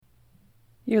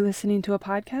You're listening to a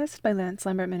podcast by Lance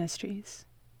Lambert Ministries.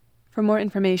 For more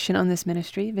information on this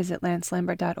ministry, visit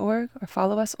lancelambert.org or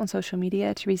follow us on social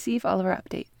media to receive all of our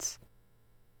updates.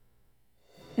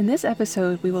 In this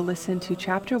episode, we will listen to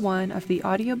Chapter 1 of the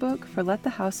audiobook for Let the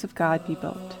House of God Be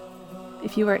Built.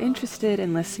 If you are interested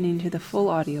in listening to the full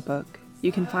audiobook,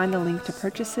 you can find the link to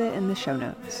purchase it in the show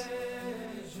notes.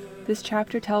 This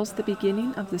chapter tells the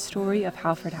beginning of the story of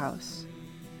Halford House.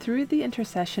 Through the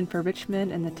intercession for rich men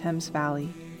in the Thames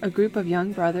Valley, a group of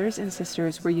young brothers and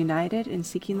sisters were united in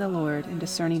seeking the Lord and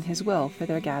discerning His will for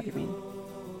their gathering.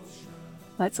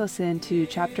 Let's listen to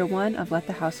Chapter 1 of Let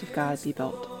the House of God Be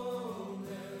Built.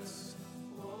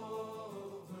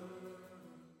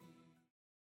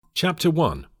 Chapter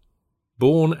 1.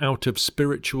 Born out of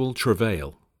spiritual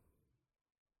travail.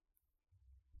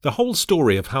 The whole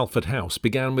story of Halford House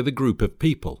began with a group of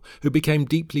people who became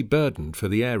deeply burdened for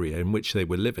the area in which they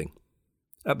were living.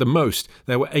 At the most,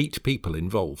 there were 8 people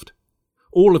involved.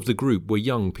 All of the group were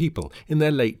young people in their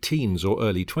late teens or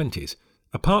early 20s,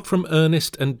 apart from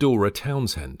Ernest and Dora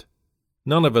Townsend.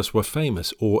 None of us were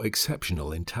famous or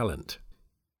exceptional in talent.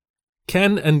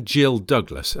 Ken and Jill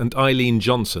Douglas and Eileen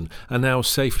Johnson are now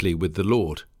safely with the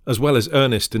Lord, as well as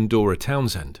Ernest and Dora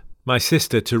Townsend. My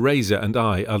sister Teresa and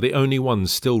I are the only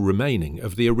ones still remaining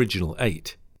of the original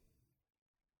 8.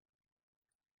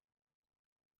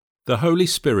 The Holy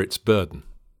Spirit's burden.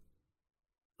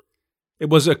 It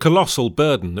was a colossal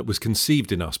burden that was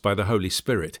conceived in us by the Holy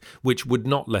Spirit, which would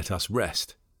not let us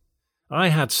rest. I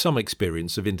had some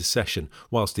experience of intercession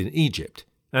whilst in Egypt,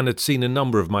 and had seen a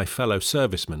number of my fellow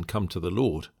servicemen come to the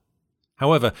Lord.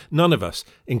 However, none of us,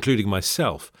 including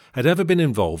myself, had ever been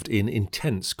involved in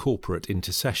intense corporate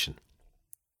intercession.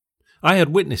 I had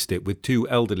witnessed it with 2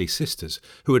 elderly sisters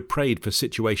who had prayed for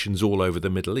situations all over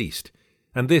the Middle East,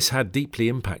 and this had deeply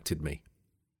impacted me.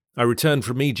 I returned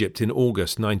from Egypt in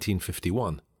August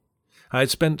 1951. I had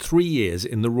spent 3 years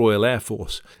in the Royal Air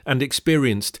Force and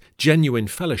experienced genuine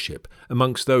fellowship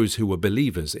amongst those who were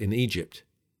believers in Egypt.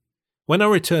 When I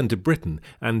returned to Britain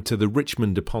and to the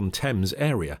Richmond-upon-Thames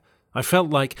area, I felt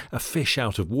like a fish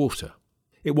out of water.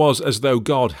 It was as though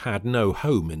God had no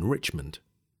home in Richmond.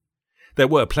 There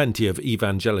were plenty of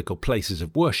evangelical places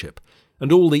of worship,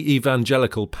 and all the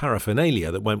evangelical paraphernalia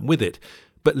that went with it,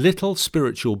 but little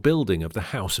spiritual building of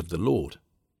the house of the Lord.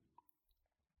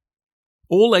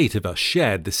 All 8 of us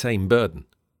shared the same burden.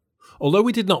 Although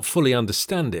we did not fully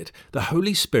understand it, the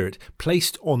Holy Spirit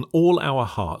placed on all our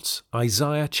hearts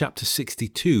Isaiah chapter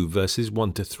 62 verses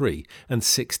 1-3 and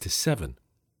 6-7.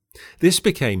 This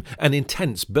became an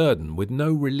intense burden with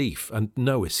no relief and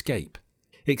no escape,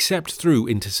 except through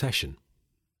intercession.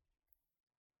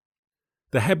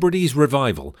 The Hebrides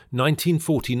Revival,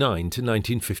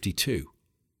 1949-1952.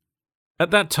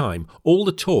 At that time, all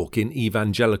the talk in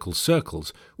evangelical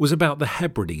circles was about the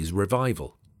Hebrides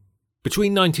Revival.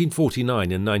 Between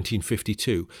 1949 and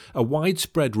 1952, a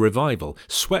widespread revival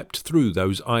swept through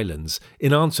those islands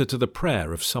in answer to the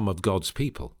prayer of some of God's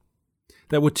people.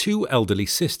 There were 2 elderly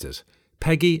sisters,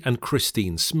 Peggy and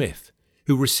Christine Smith,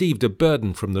 who received a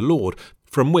burden from the Lord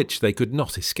from which they could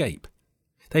not escape.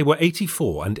 They were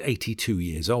 84 and 82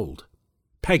 years old.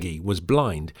 Peggy was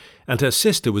blind, and her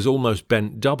sister was almost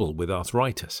bent double with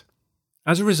arthritis.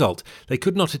 As a result, they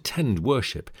could not attend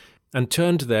worship and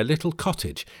turned their little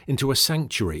cottage into a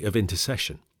sanctuary of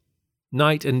intercession.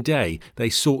 Night and day they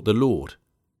sought the Lord.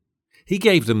 He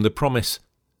gave them the promise,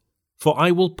 "For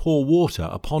I will pour water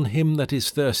upon him that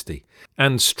is thirsty,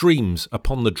 and streams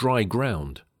upon the dry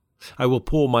ground. I will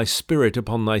pour my spirit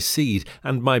upon thy seed,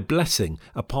 and my blessing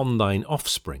upon thine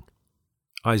offspring."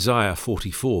 Isaiah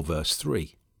 44 verse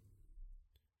 3.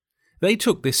 They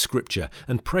took this scripture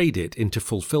and prayed it into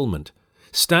fulfillment,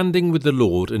 standing with the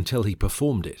Lord until he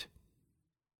performed it.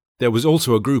 There was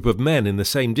also a group of men in the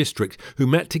same district who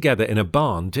met together in a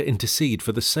barn to intercede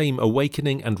for the same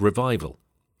awakening and revival.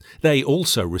 They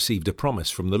also received a promise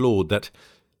from the Lord that,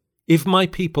 "If my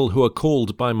people who are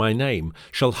called by my name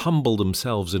shall humble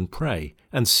themselves and pray,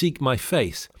 and seek my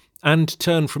face, and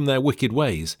turn from their wicked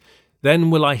ways, then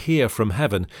will I hear from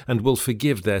heaven, and will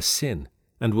forgive their sin,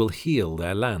 and will heal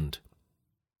their land."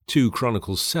 2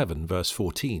 Chronicles 7 verse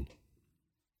 14.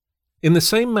 In the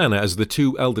same manner as the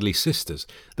 2 elderly sisters,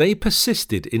 they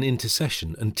persisted in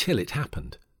intercession until it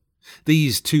happened.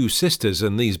 These 2 sisters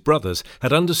and these brothers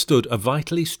had understood a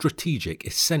vitally strategic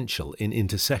essential in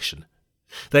intercession.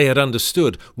 They had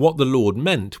understood what the Lord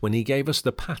meant when he gave us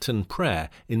the pattern prayer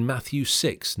in Matthew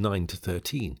 6,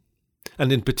 9-13,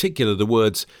 and in particular the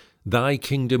words, "Thy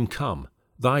kingdom come,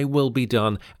 thy will be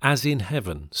done, as in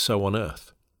heaven, so on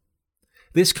earth."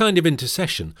 This kind of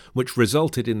intercession, which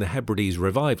resulted in the Hebrides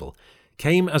revival,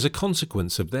 came as a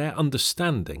consequence of their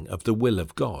understanding of the will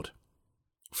of God.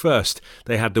 First,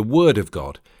 they had the Word of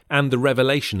God and the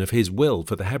revelation of His will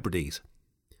for the Hebrides.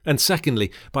 And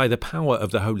secondly, by the power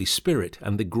of the Holy Spirit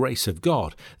and the grace of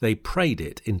God, they prayed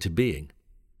it into being.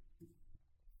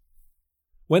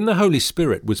 When the Holy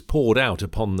Spirit was poured out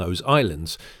upon those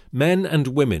islands, men and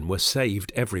women were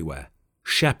saved everywhere.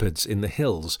 Shepherds in the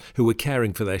hills who were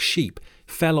caring for their sheep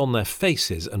fell on their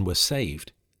faces and were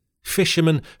saved.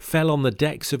 Fishermen fell on the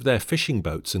decks of their fishing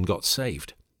boats and got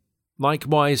saved.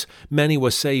 Likewise, many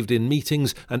were saved in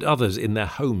meetings and others in their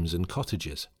homes and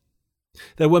cottages.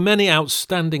 There were many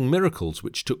outstanding miracles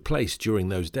which took place during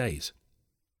those days.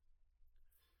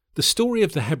 The story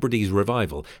of the Hebrides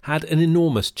revival had an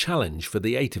enormous challenge for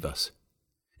the 8 of us.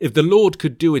 If the Lord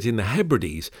could do it in the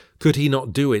Hebrides, could He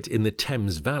not do it in the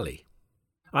Thames Valley?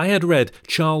 I had read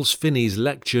Charles Finney's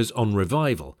lectures on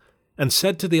revival and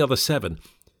said to the other 7,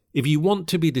 if you want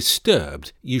to be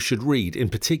disturbed, you should read, in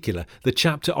particular, the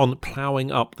chapter on ploughing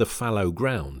up the fallow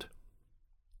ground.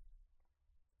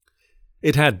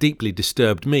 It had deeply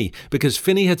disturbed me, because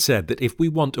Finney had said that if we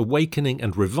want awakening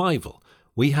and revival,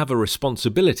 we have a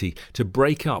responsibility to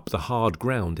break up the hard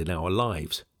ground in our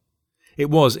lives. It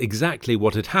was exactly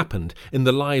what had happened in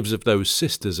the lives of those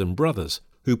sisters and brothers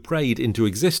who prayed into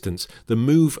existence the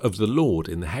move of the Lord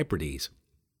in the Hebrides.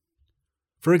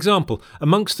 For example,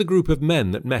 amongst the group of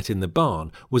men that met in the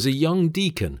barn was a young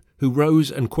deacon who rose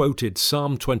and quoted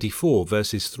Psalm 24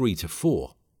 verses 3 to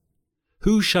 4.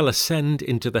 Who shall ascend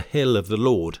into the hill of the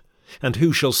Lord, and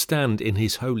who shall stand in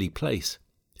his holy place?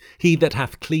 He that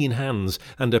hath clean hands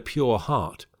and a pure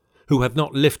heart, who hath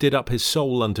not lifted up his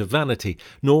soul unto vanity,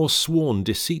 nor sworn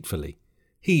deceitfully,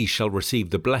 he shall receive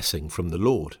the blessing from the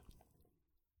Lord.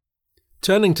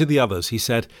 Turning to the others, he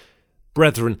said,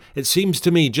 Brethren, it seems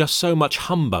to me just so much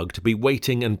humbug to be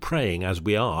waiting and praying as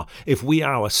we are, if we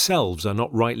ourselves are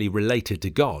not rightly related to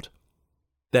God.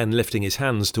 Then lifting his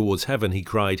hands towards heaven, he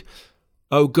cried,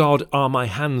 O God, are my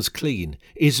hands clean?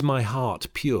 Is my heart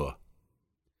pure?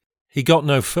 He got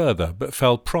no further, but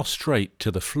fell prostrate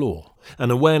to the floor.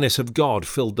 An awareness of God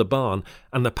filled the barn,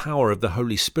 and the power of the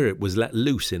Holy Spirit was let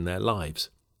loose in their lives.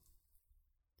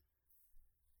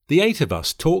 The 8 of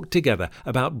us talked together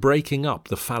about breaking up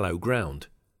the fallow ground.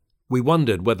 We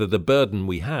wondered whether the burden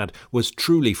we had was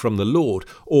truly from the Lord,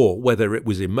 or whether it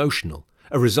was emotional,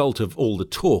 a result of all the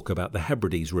talk about the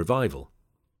Hebrides revival.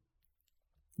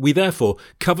 We therefore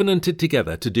covenanted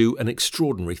together to do an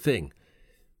extraordinary thing.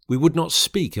 We would not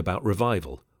speak about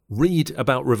revival, read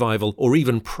about revival, or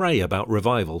even pray about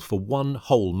revival for 1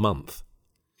 whole month.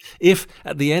 If,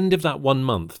 at the end of that 1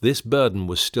 month, this burden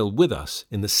was still with us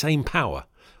in the same power,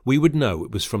 we would know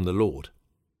it was from the Lord.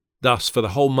 Thus, for the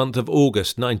whole month of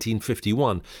August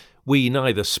 1951, we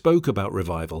neither spoke about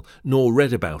revival nor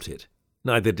read about it,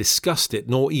 neither discussed it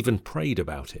nor even prayed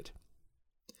about it.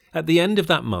 At the end of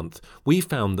that month, we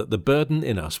found that the burden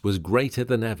in us was greater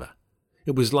than ever.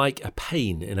 It was like a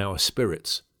pain in our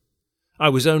spirits. I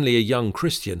was only a young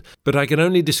Christian, but I can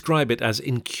only describe it as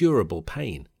incurable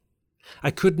pain.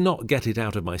 I could not get it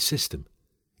out of my system.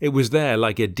 It was there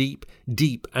like a deep,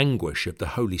 deep anguish of the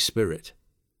Holy Spirit.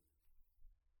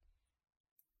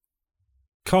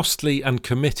 Costly and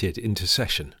committed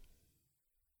intercession.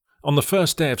 On the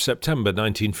first day of September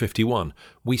 1951,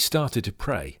 we started to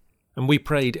pray, and we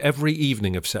prayed every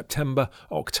evening of September,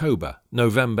 October,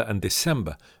 November and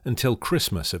December until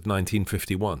Christmas of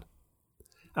 1951.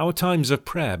 Our times of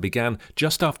prayer began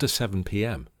just after 7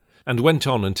 p.m. and went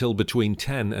on until between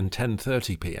 10 and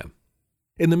 10:30 p.m.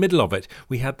 In the middle of it,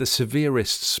 we had the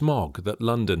severest smog that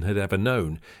London had ever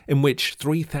known, in which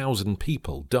 3,000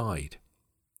 people died.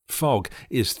 Fog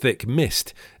is thick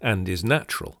mist and is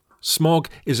natural. Smog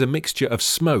is a mixture of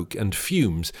smoke and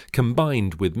fumes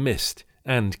combined with mist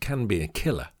and can be a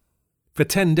killer. For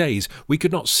 10 days, we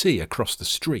could not see across the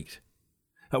street.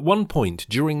 At one point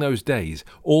during those days,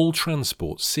 all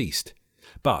transport ceased,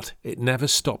 but it never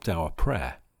stopped our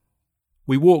prayer.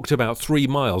 We walked about 3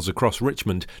 miles across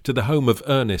Richmond to the home of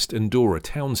Ernest and Dora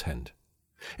Townsend.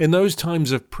 In those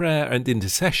times of prayer and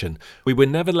intercession, we were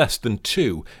never less than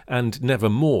 2 and never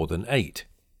more than 8.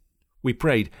 We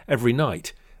prayed every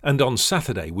night, and on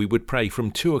Saturday we would pray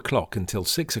from 2 o'clock until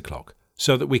 6 o'clock,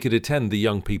 so that we could attend the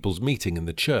young people's meeting in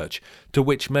the church, to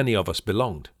which many of us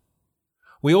belonged.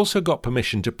 We also got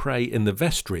permission to pray in the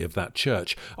vestry of that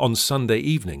church on Sunday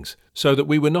evenings, so that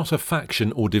we were not a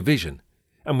faction or division,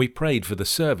 and we prayed for the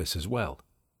service as well.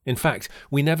 In fact,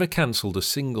 we never cancelled a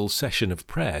single session of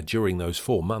prayer during those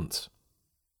 4 months.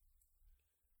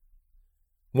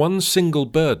 One single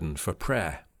burden for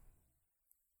prayer.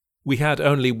 We had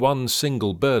only one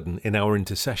single burden in our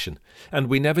intercession, and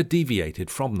we never deviated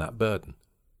from that burden.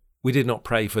 We did not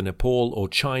pray for Nepal or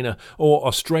China or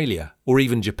Australia or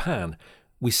even Japan.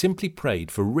 We simply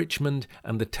prayed for Richmond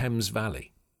and the Thames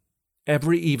Valley.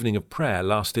 Every evening of prayer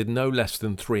lasted no less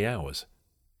than 3 hours.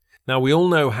 Now, we all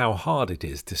know how hard it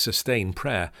is to sustain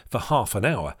prayer for half an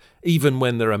hour, even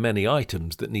when there are many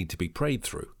items that need to be prayed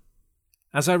through.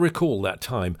 As I recall that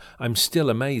time, I'm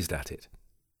still amazed at it.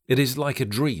 It is like a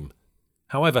dream.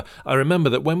 However, I remember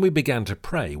that when we began to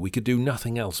pray, we could do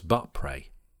nothing else but pray.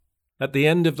 At the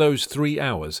end of those 3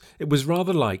 hours, it was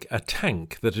rather like a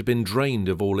tank that had been drained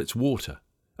of all its water,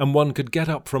 and one could get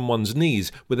up from one's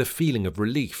knees with a feeling of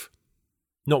relief.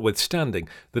 Notwithstanding,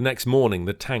 the next morning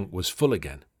the tank was full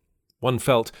again. One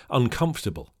felt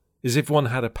uncomfortable, as if one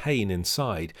had a pain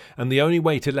inside, and the only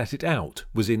way to let it out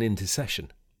was in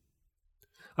intercession.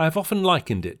 I have often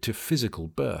likened it to physical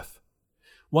birth.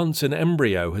 Once an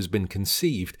embryo has been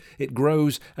conceived, it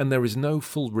grows and there is no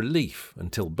full relief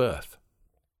until birth.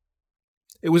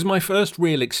 It was my first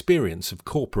real experience of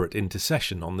corporate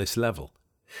intercession on this level.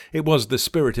 It was the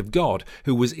Spirit of God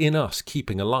who was in us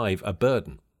keeping alive a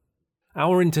burden.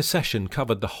 Our intercession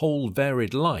covered the whole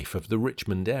varied life of the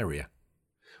Richmond area.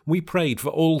 We prayed for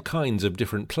all kinds of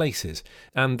different places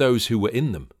and those who were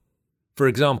in them. For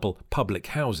example, public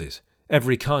houses,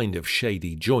 every kind of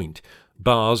shady joint,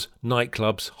 bars,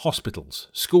 nightclubs, hospitals,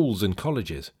 schools and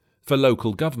colleges, for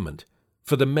local government,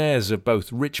 for the mayors of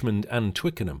both Richmond and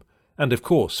Twickenham, and of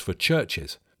course for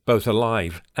churches, both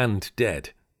alive and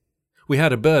dead. We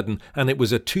had a burden, and it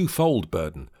was a twofold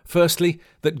burden. Firstly,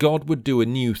 that God would do a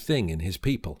new thing in his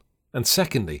people, and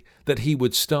secondly, that he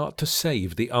would start to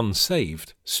save the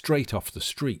unsaved straight off the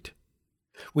street.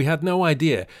 We had no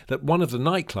idea that one of the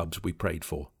nightclubs we prayed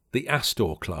for, the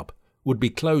Astor Club, would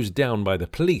be closed down by the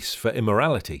police for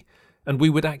immorality, and we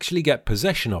would actually get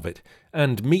possession of it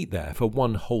and meet there for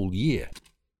 1 whole year.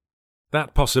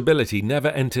 That possibility never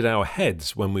entered our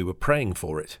heads when we were praying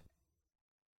for it.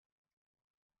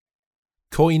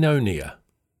 Koinonia.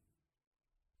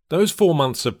 Those 4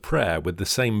 months of prayer with the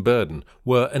same burden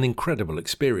were an incredible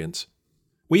experience.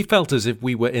 We felt as if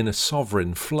we were in a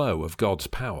sovereign flow of God's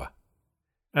power.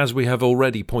 As we have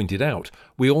already pointed out,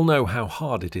 we all know how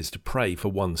hard it is to pray for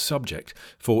one subject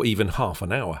for even half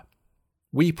an hour.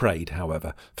 We prayed,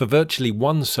 however, for virtually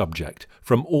one subject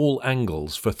from all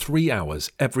angles for 3 hours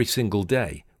every single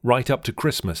day, right up to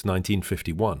Christmas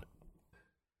 1951.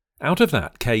 Out of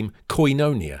that came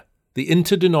Koinonia, the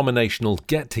interdenominational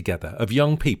get-together of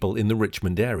young people in the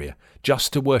Richmond area,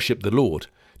 just to worship the Lord,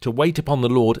 to wait upon the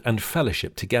Lord and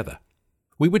fellowship together.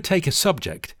 We would take a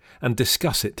subject and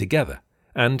discuss it together,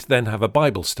 and then have a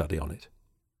Bible study on it.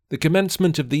 The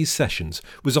commencement of these sessions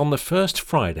was on the first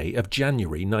Friday of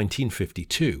January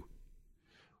 1952.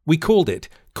 We called it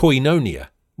Koinonia,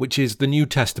 which is the New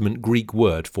Testament Greek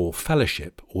word for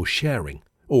fellowship or sharing,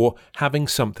 or having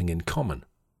something in common.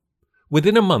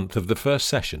 Within a month of the first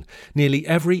session, nearly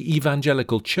every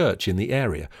evangelical church in the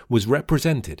area was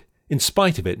represented, in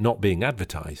spite of it not being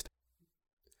advertised.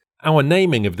 Our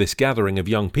naming of this gathering of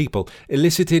young people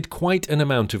elicited quite an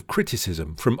amount of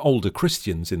criticism from older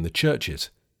Christians in the churches.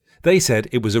 They said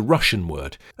it was a Russian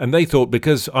word, and they thought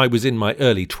because I was in my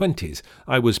early 20s,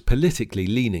 I was politically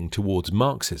leaning towards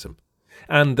Marxism,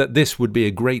 and that this would be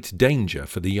a great danger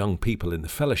for the young people in the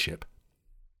fellowship.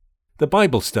 The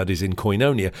Bible studies in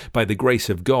Koinonia, by the grace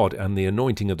of God and the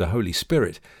anointing of the Holy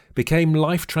Spirit, became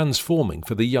life-transforming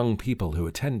for the young people who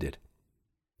attended.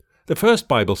 The first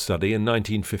Bible study in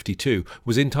 1952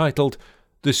 was entitled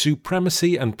The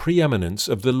Supremacy and Preeminence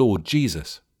of the Lord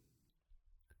Jesus.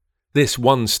 This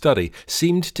one study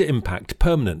seemed to impact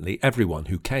permanently everyone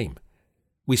who came.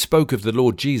 We spoke of the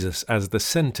Lord Jesus as the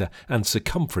centre and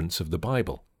circumference of the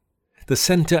Bible, the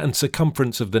centre and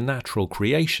circumference of the natural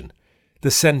creation,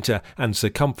 the centre and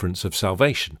circumference of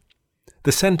salvation,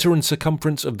 the centre and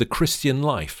circumference of the Christian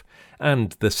life,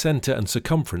 and the centre and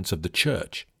circumference of the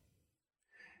church.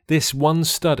 This one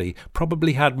study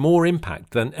probably had more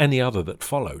impact than any other that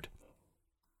followed.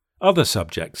 Other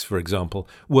subjects, for example,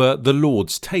 were the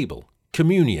Lord's table,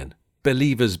 communion,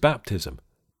 believers' baptism,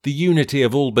 the unity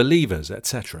of all believers,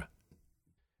 etc.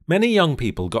 Many young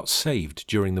people got saved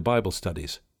during the Bible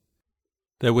studies.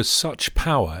 There was such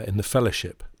power in the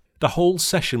fellowship. The whole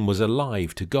session was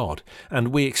alive to God, and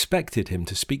we expected him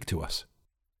to speak to us.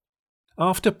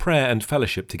 After prayer and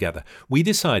fellowship together, we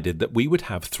decided that we would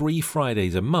have 3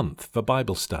 Fridays a month for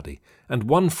Bible study and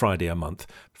 1 Friday a month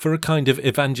for a kind of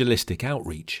evangelistic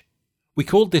outreach. We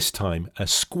called this time a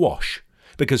squash,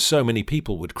 because so many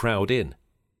people would crowd in.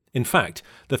 In fact,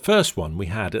 the first one we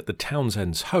had at the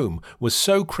Townsend's home was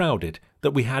so crowded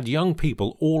that we had young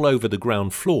people all over the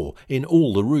ground floor, in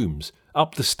all the rooms,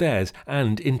 up the stairs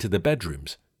and into the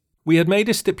bedrooms. We had made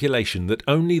a stipulation that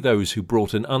only those who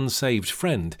brought an unsaved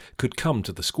friend could come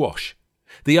to the squash.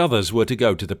 The others were to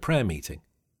go to the prayer meeting.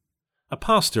 A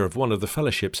pastor of one of the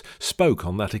fellowships spoke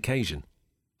on that occasion.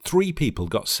 3 people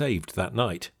got saved that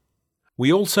night.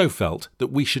 We also felt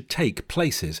that we should take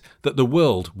places that the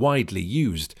world widely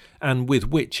used and with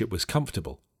which it was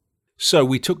comfortable. So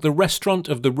we took the restaurant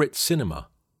of the Ritz Cinema.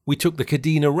 We took the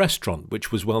Cadena restaurant,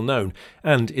 which was well known,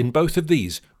 and in both of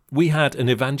these we had an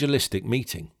evangelistic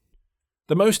meeting.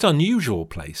 The most unusual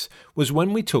place was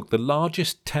when we took the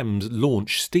largest Thames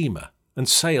launch steamer and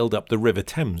sailed up the River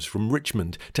Thames from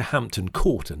Richmond to Hampton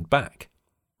Court and back.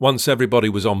 Once everybody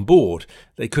was on board,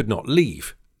 they could not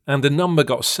leave, and a number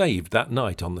got saved that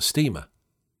night on the steamer.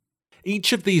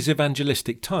 Each of these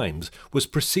evangelistic times was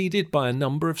preceded by a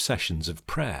number of sessions of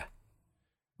prayer.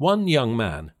 One young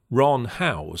man, Ron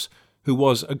Howes, who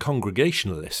was a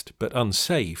Congregationalist but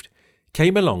unsaved,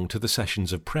 came along to the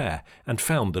sessions of prayer and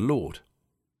found the Lord.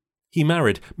 He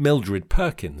married Mildred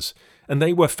Perkins, and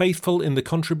they were faithful in the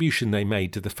contribution they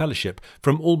made to the fellowship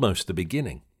from almost the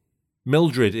beginning.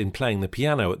 Mildred in playing the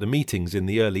piano at the meetings in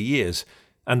the early years,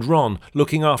 and Ron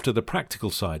looking after the practical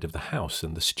side of the house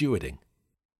and the stewarding.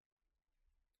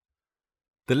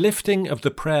 The lifting of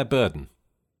the prayer burden.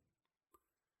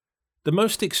 The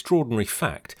most extraordinary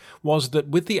fact was that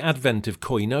with the advent of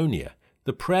Koinonia,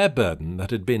 the prayer burden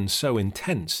that had been so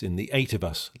intense in the 8 of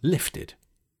us lifted.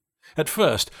 At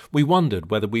first, we wondered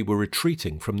whether we were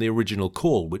retreating from the original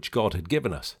call which God had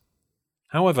given us.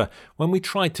 However, when we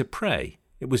tried to pray,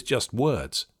 it was just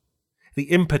words. The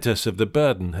impetus of the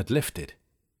burden had lifted.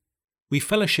 We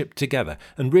fellowshipped together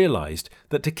and realized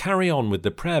that to carry on with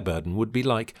the prayer burden would be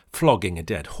like flogging a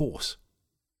dead horse.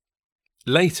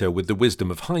 Later, with the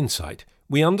wisdom of hindsight,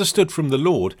 we understood from the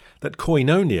Lord that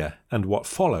Koinonia and what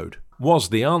followed was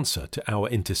the answer to our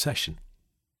intercession.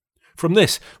 From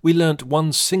this, we learnt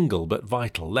one single but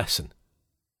vital lesson.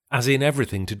 As in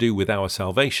everything to do with our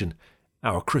salvation,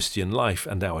 our Christian life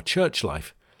and our church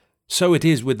life, so it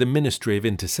is with the ministry of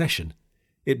intercession.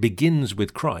 It begins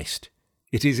with Christ,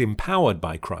 it is empowered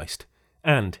by Christ,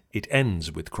 and it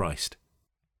ends with Christ.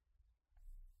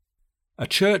 A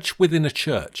church within a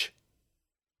church.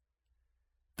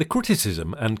 The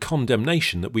criticism and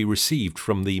condemnation that we received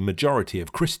from the majority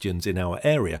of Christians in our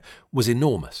area was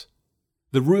enormous.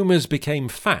 The rumours became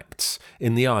facts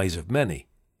in the eyes of many.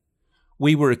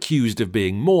 We were accused of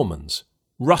being Mormons,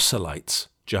 Russellites,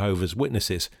 Jehovah's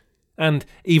Witnesses, and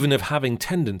even of having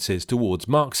tendencies towards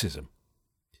Marxism.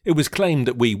 It was claimed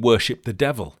that we worshipped the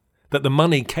devil, that the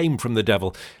money came from the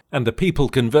devil, and the people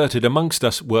converted amongst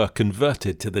us were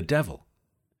converted to the devil.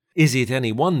 Is it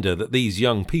any wonder that these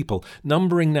young people,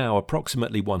 numbering now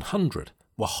approximately 100,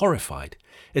 were horrified,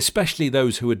 especially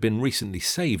those who had been recently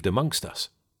saved amongst us?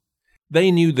 They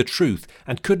knew the truth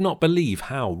and could not believe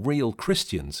how real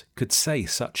Christians could say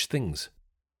such things.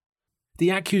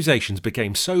 The accusations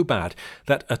became so bad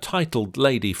that a titled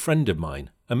lady friend of mine,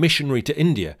 a missionary to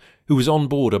India, who was on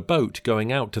board a boat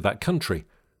going out to that country,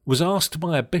 was asked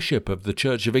by a bishop of the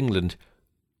Church of England,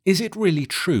 "Is it really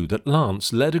true that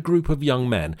Lance led a group of young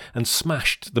men and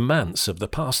smashed the manse of the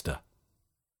pastor?"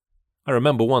 I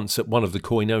remember once at one of the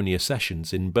Koinonia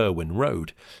sessions in Berwyn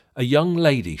Road, a young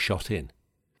lady shot in.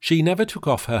 She never took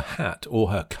off her hat or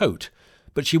her coat,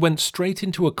 but she went straight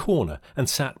into a corner and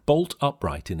sat bolt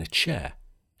upright in a chair,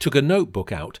 took a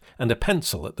notebook out and a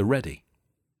pencil at the ready.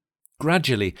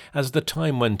 Gradually, as the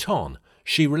time went on,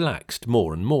 she relaxed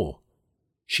more and more.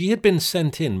 She had been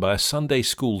sent in by a Sunday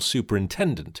school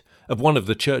superintendent of one of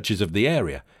the churches of the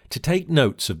area to take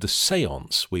notes of the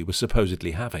séance we were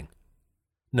supposedly having.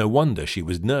 No wonder she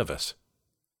was nervous.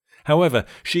 However,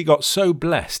 she got so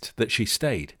blessed that she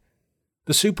stayed.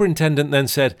 The superintendent then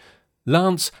said,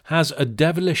 "Lance has a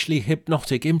devilishly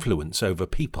hypnotic influence over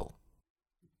people."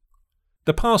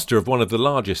 The pastor of one of the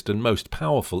largest and most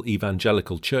powerful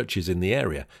evangelical churches in the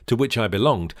area to which I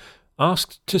belonged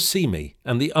asked to see me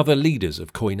and the other leaders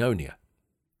of Koinonia.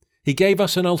 He gave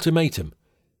us an ultimatum.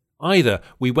 Either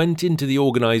we went into the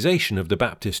organisation of the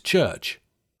Baptist Church,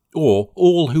 or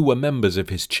all who were members of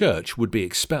his church would be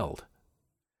expelled.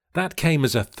 That came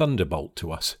as a thunderbolt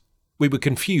to us. We were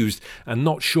confused and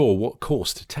not sure what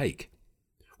course to take.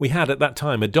 We had at that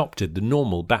time adopted the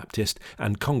normal Baptist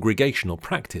and congregational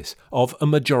practice of a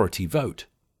majority vote.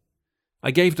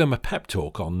 I gave them a pep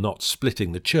talk on not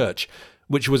splitting the church,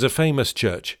 which was a famous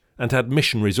church and had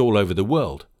missionaries all over the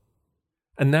world.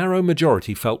 A narrow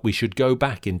majority felt we should go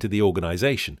back into the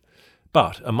organisation,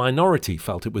 but a minority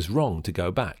felt it was wrong to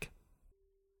go back.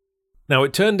 Now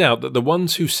it turned out that the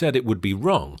ones who said it would be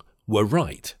wrong were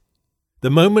right. The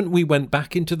moment we went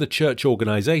back into the church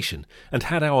organisation and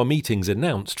had our meetings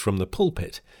announced from the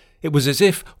pulpit, it was as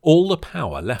if all the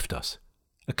power left us.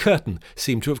 A curtain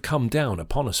seemed to have come down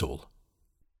upon us all.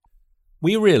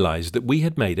 We realised that we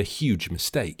had made a huge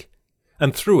mistake,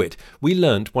 and through it we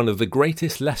learnt one of the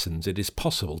greatest lessons it is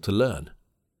possible to learn.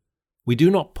 We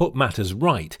do not put matters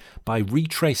right by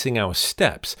retracing our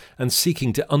steps and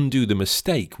seeking to undo the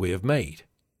mistake we have made.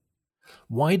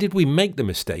 Why did we make the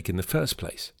mistake in the first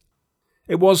place?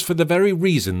 It was for the very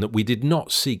reason that we did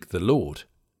not seek the Lord.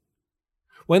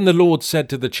 When the Lord said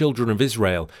to the children of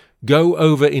Israel, "Go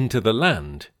over into the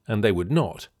land," and they would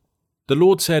not, the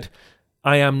Lord said,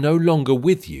 "I am no longer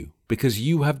with you because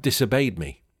you have disobeyed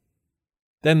me."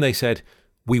 Then they said,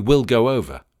 "We will go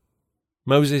over."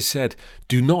 Moses said,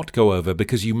 "Do not go over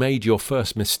because you made your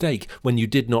first mistake when you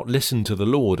did not listen to the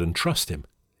Lord and trust him.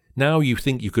 Now you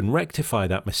think you can rectify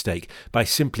that mistake by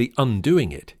simply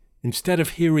undoing it, instead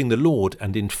of hearing the Lord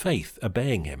and in faith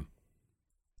obeying him."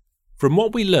 From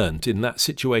what we learnt in that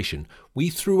situation,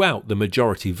 we threw out the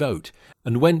majority vote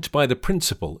and went by the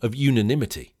principle of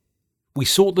unanimity. We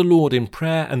sought the Lord in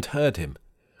prayer and heard him.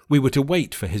 We were to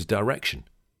wait for his direction.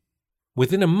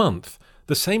 Within a month,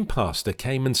 the same pastor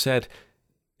came and said,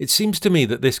 "It seems to me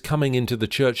that this coming into the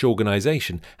church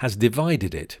organisation has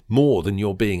divided it more than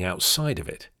your being outside of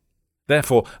it.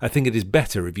 Therefore, I think it is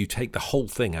better if you take the whole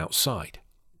thing outside."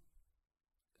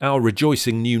 Our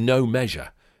rejoicing knew no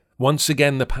measure. Once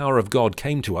again the power of God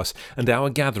came to us, and our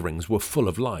gatherings were full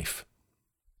of life.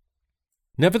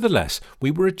 Nevertheless, we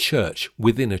were a church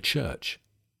within a church.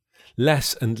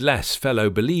 Less and less fellow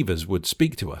believers would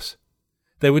speak to us.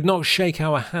 They would not shake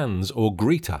our hands or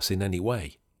greet us in any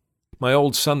way. My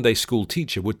old Sunday school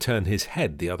teacher would turn his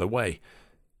head the other way.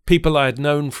 People I had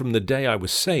known from the day I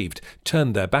was saved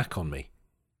turned their back on me.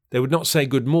 They would not say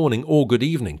good morning or good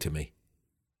evening to me.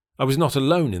 I was not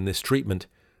alone in this treatment.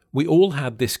 We all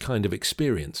had this kind of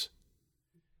experience.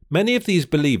 Many of these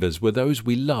believers were those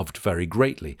we loved very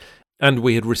greatly, and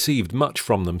we had received much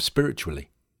from them spiritually.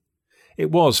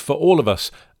 It was, for all of us,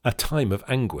 a time of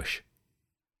anguish.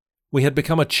 We had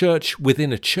become a church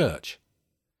within a church.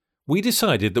 We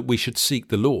decided that we should seek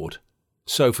the Lord,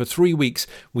 so for 3 weeks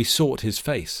we sought his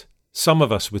face, some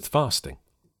of us with fasting.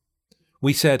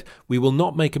 We said, we will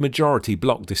not make a majority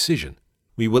block decision.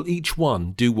 We will each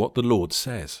one do what the Lord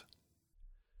says.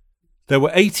 There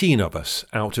were 18 of us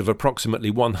out of approximately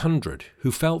 100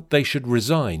 who felt they should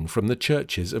resign from the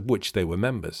churches of which they were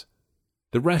members.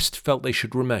 The rest felt they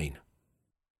should remain.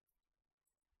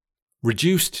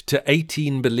 Reduced to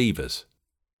 18 believers.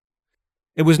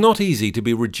 It was not easy to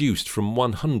be reduced from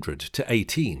 100 to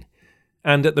 18,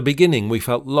 and at the beginning we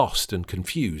felt lost and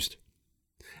confused.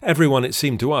 Everyone, it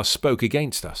seemed to us, spoke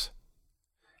against us.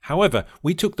 However,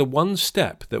 we took the one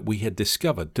step that we had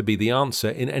discovered to be the answer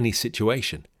in any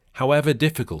situation, however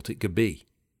difficult it could be.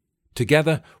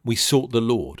 Together we sought the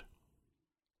Lord.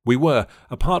 We were,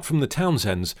 apart from the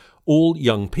Townsends, all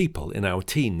young people in our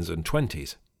teens and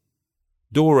 20s.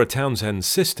 Dora Townsend's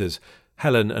sisters,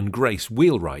 Helen and Grace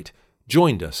Wheelwright,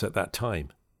 joined us at that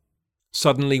time.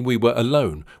 Suddenly we were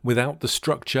alone, without the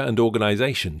structure and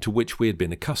organisation to which we had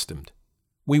been accustomed.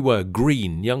 We were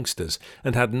green youngsters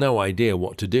and had no idea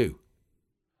what to do.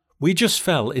 We just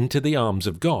fell into the arms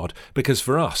of God because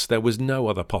for us there was no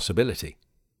other possibility.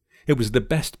 It was the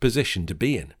best position to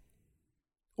be in.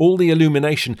 All the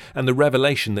illumination and the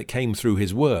revelation that came through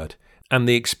his word, and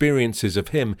the experiences of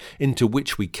him into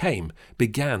which we came,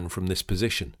 began from this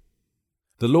position.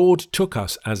 The Lord took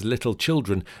us as little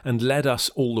children and led us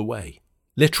all the way.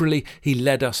 Literally, he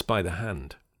led us by the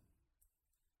hand.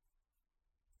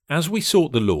 As we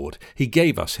sought the Lord, he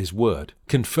gave us his word,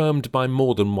 confirmed by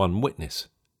more than one witness.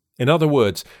 In other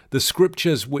words, the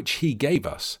scriptures which he gave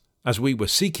us, as we were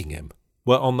seeking him,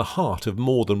 were on the heart of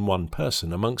more than one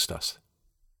person amongst us.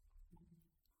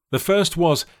 The first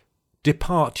was,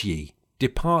 "Depart ye,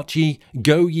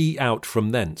 go ye out from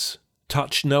thence.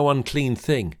 Touch no unclean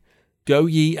thing. Go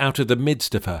ye out of the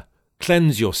midst of her.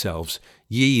 Cleanse yourselves,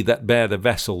 ye that bear the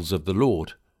vessels of the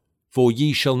Lord. For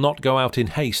ye shall not go out in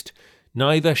haste,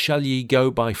 neither shall ye go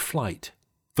by flight.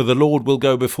 For the Lord will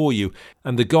go before you,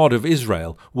 and the God of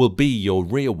Israel will be your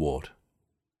rereward."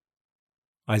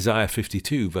 Isaiah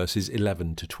 52 verses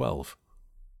 11 to 12.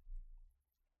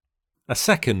 A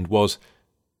second was,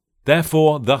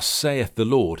 "Therefore thus saith the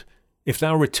Lord, if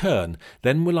thou return,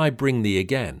 then will I bring thee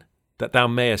again, that thou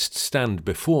mayest stand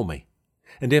before me.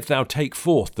 And if thou take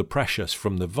forth the precious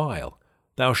from the vile,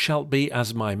 thou shalt be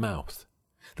as my mouth.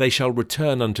 They shall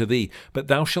return unto thee, but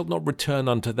thou shalt not return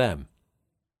unto them.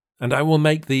 And I will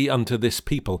make thee unto this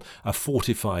people a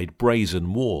fortified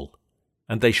brazen wall,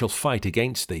 and they shall fight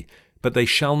against thee, but they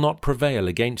shall not prevail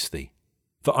against thee.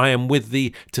 For I am with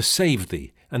thee to save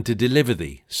thee and to deliver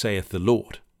thee, saith the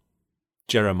Lord.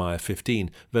 Jeremiah 15,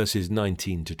 verses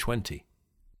 19 to 20.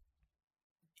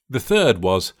 The third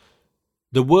was,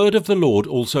 The word of the Lord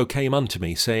also came unto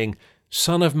me, saying,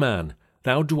 Son of man,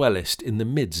 thou dwellest in the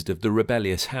midst of the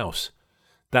rebellious house,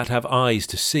 that have eyes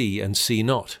to see and see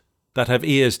not, that have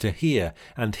ears to hear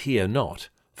and hear not,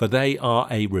 for they are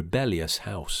a rebellious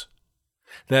house.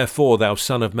 Therefore, thou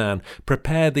son of man,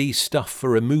 prepare thee stuff for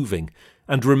removing,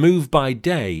 and remove by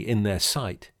day in their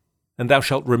sight, and thou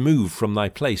shalt remove from thy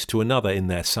place to another in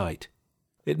their sight.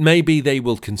 It may be they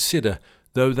will consider,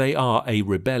 though they are a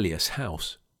rebellious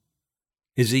house.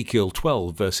 Ezekiel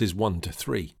 12, verses 1 to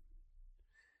 3.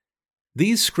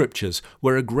 These scriptures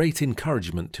were a great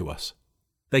encouragement to us.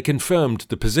 They confirmed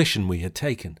the position we had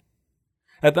taken.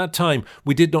 At that time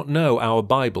we did not know our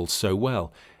Bibles so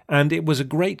well, and it was a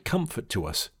great comfort to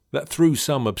us that through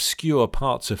some obscure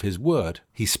parts of his word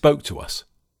he spoke to us.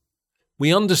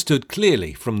 We understood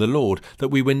clearly from the Lord that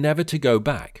we were never to go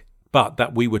back, but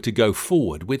that we were to go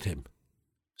forward with him.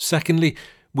 Secondly,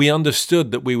 we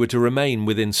understood that we were to remain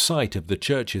within sight of the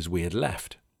churches we had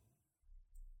left.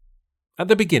 At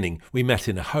the beginning we met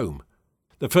in a home.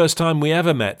 The first time we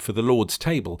ever met for the Lord's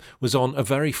table was on a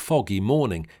very foggy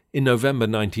morning in November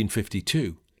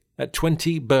 1952 at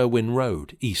 20 Berwyn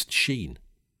Road, East Sheen.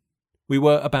 We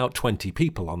were about 20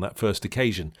 people on that first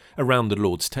occasion around the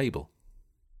Lord's table.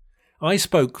 I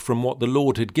spoke from what the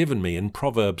Lord had given me in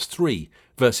Proverbs 3,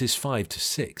 verses 5 to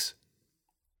 6.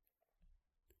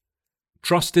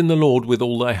 Trust in the Lord with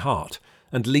all thy heart,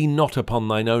 and lean not upon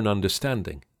thine own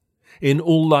understanding. In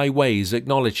all thy ways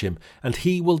acknowledge him, and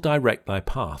he will direct thy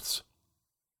paths.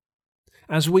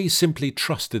 As we simply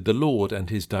trusted the Lord and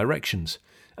his directions,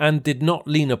 and did not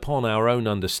lean upon our own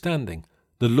understanding,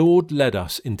 the Lord led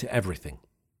us into everything.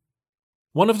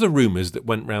 One of the rumours that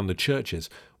went round the churches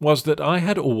was that I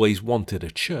had always wanted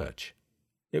a church.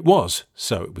 It was,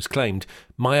 so it was claimed,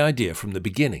 my idea from the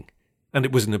beginning, and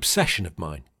it was an obsession of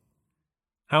mine.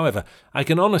 However, I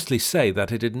can honestly say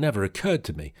that it had never occurred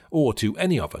to me, or to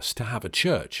any of us, to have a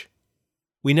church.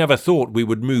 We never thought we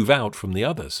would move out from the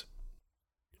others.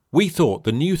 We thought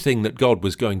the new thing that God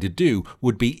was going to do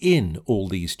would be in all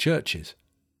these churches.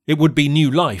 It would be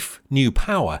new life, new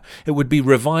power. It would be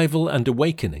revival and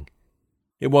awakening.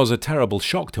 It was a terrible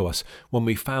shock to us when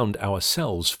we found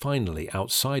ourselves finally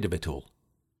outside of it all.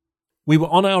 We were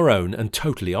on our own and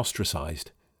totally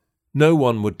ostracized. No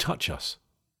one would touch us.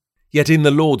 Yet in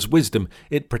the Lord's wisdom,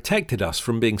 it protected us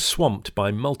from being swamped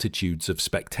by multitudes of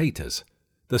spectators,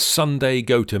 the Sunday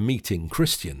go-to-meeting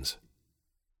Christians.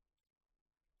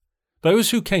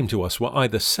 Those who came to us were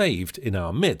either saved in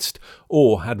our midst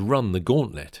or had run the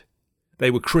gauntlet. They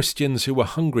were Christians who were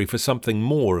hungry for something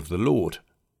more of the Lord.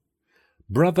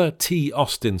 Brother T.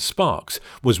 Austin Sparks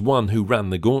was one who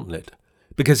ran the gauntlet,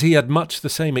 because he had much the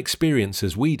same experience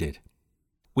as we did.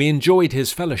 We enjoyed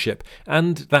his fellowship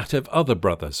and that of other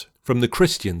brothers from the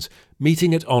Christians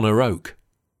meeting at Honor Oak.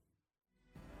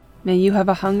 May you have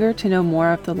a hunger to know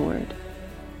more of the Lord.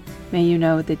 May you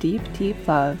know the deep, deep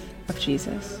love of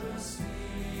Jesus.